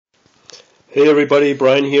Hey everybody,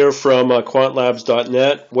 Brian here from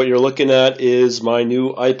quantlabs.net. What you're looking at is my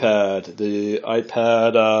new iPad, the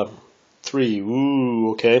iPad 3. Ooh,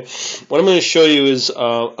 okay. What I'm going to show you is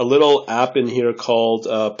a little app in here called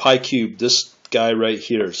PyCube, this guy right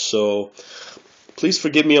here. So please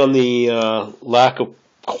forgive me on the lack of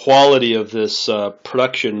quality of this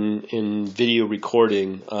production in video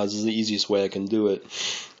recording. This is the easiest way I can do it.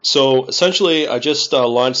 So essentially I just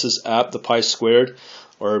launched this app, the Pi Squared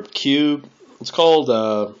or Cube. It's called,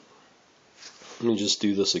 let me just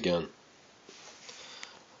do this again.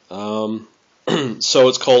 So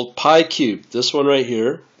it's called PyCube, this one right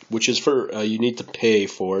here, which is for, you need to pay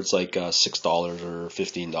for. It's like $6 or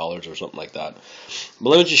 $15 or something like that. But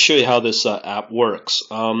let me just show you how this app works.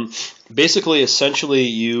 Basically, essentially,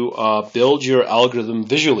 you build your algorithm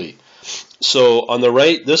visually. So on the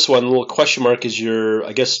right, this one, little question mark is your,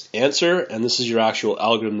 I guess, answer, and this is your actual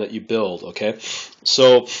algorithm that you build, okay?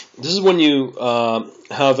 So this is when you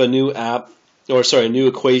have a new app, or sorry, a new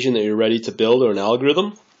equation that you're ready to build or an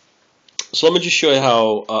algorithm. So let me just show you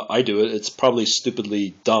how I do it. It's probably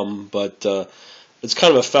stupidly dumb, but it's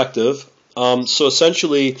kind of effective. So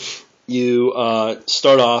essentially, you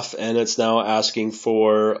start off and it's now asking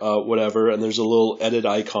for whatever, and there's a little edit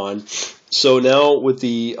icon. So now with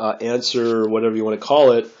the answer, or whatever you want to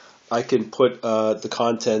call it, I can put the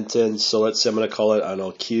content in. So let's say I'm going to call it, I don't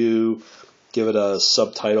know, Q, give it a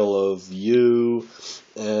subtitle of U,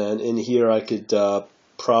 and in here I could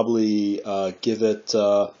probably give it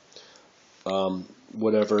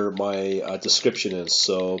whatever my description is.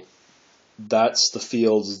 So that's the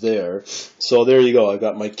fields there. So there you go. I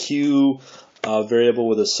got my Q variable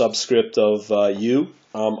with a subscript of U.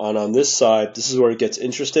 On this side, this is where it gets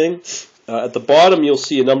interesting. At the bottom, you'll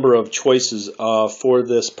see a number of choices for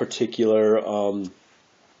this particular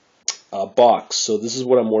box. So this is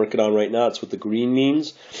what I'm working on right now. It's what the green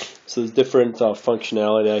means. So there's different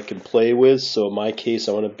functionality I can play with. So in my case,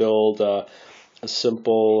 I want to build a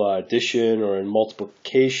simple addition or in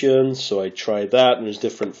multiplication. So I tried that, and there's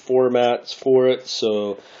different formats for it.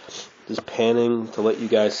 So just panning to let you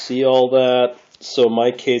guys see all that. So in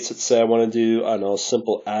my case, let's say I want to do, I don't know, a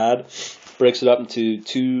simple add. Breaks it up into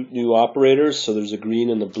two new operators. So there's a green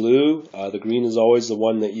and the blue. The green is always the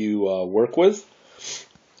one that you work with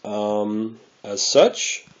as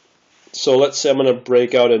such. So let's say I'm going to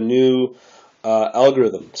break out a new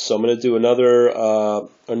algorithm. So I'm going to do another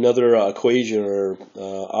equation or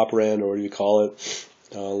operand, or what do you call it,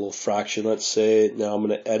 a little fraction, let's say. Now I'm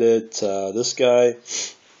going to edit this guy,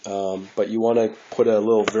 but you want to put a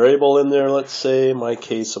little variable in there, let's say. In my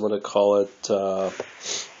case, I'm going to call it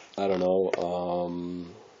I don't know,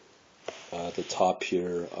 at the top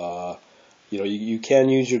here, you know, you can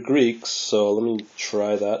use your Greeks, so let me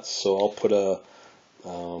try that. So I'll put a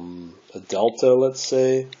delta, let's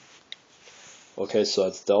say. Okay, so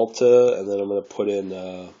that's delta, and then I'm going to put in,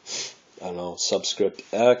 I don't know, subscript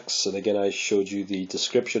x, and again I showed you the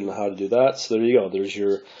description on how to do that. So there you go, there's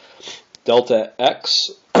your delta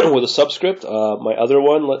x with a subscript. My other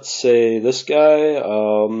one, let's say this guy,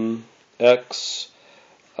 x,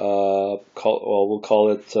 we'll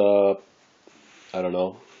call it, I don't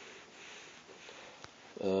know,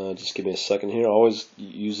 just give me a second here. I always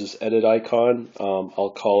use this edit icon.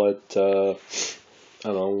 I'll call it, I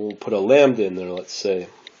don't know, we'll put a lambda in there, let's say.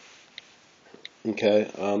 Okay,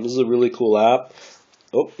 this is a really cool app.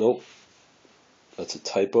 Oh, nope, that's a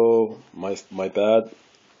typo, my bad.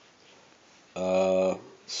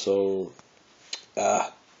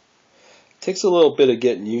 Takes a little bit of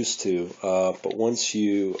getting used to, but once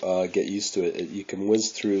you get used to it, you can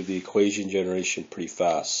whiz through the equation generation pretty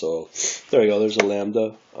fast. So there you go, there's a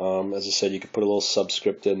lambda. As I said, you could put a little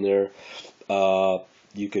subscript in there.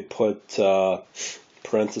 You could put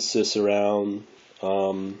parenthesis around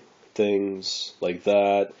things like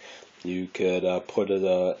that. You could put an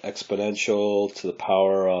exponential to the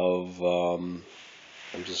power of, I'm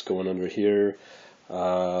just going under here,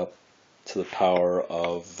 to the power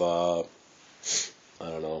of, I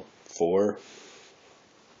don't know, 4.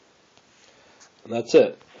 And that's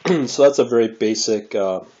it. So that's a very basic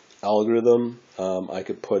algorithm. I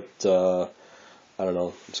could put, I don't know,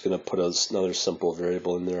 I'm just going to put another simple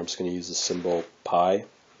variable in there. I'm just going to use the symbol pi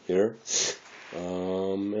here.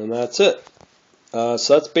 And that's it. So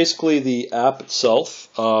that's basically the app itself.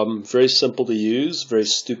 Very simple to use, very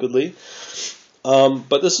stupidly.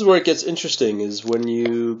 But this is where it gets interesting, is when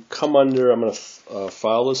you come under, I'm going to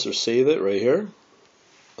file this or save it right here.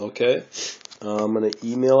 Okay. I'm going to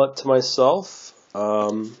email it to myself.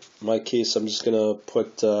 In my case, I'm just going to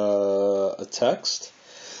put a text.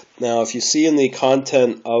 Now, if you see in the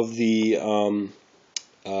content of the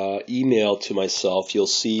email to myself, you'll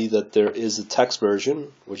see that there is a text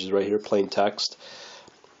version, which is right here, plain text,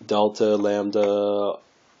 delta, lambda,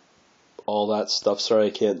 all that stuff. Sorry,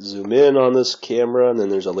 I can't zoom in on this camera. And then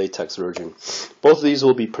there's a latex version. Both of these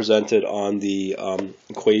will be presented on the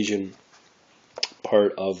equation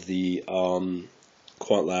part of the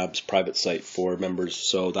Quant Labs private site for members.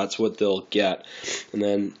 So that's what they'll get. And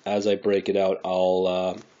then as I break it out,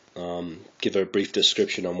 I'll give a brief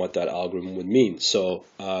description on what that algorithm would mean. So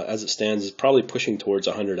as it stands, it's probably pushing towards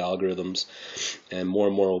 100 algorithms, and more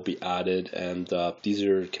will be added. And these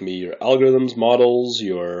can be your algorithms, models,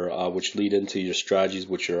 your which lead into your strategies,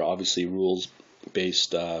 which are obviously rules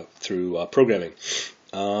based through programming.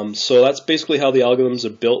 So that's basically how the algorithms are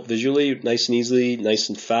built visually, nice and easily, nice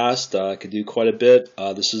and fast. I could do quite a bit.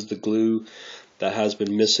 This is the glue that has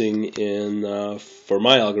been missing in for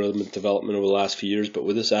my algorithm development over the last few years. But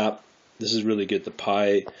with this app, this is really good. The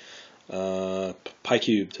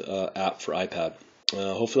PyCubed app for iPad.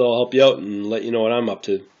 Hopefully, I'll help you out and let you know what I'm up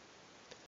to.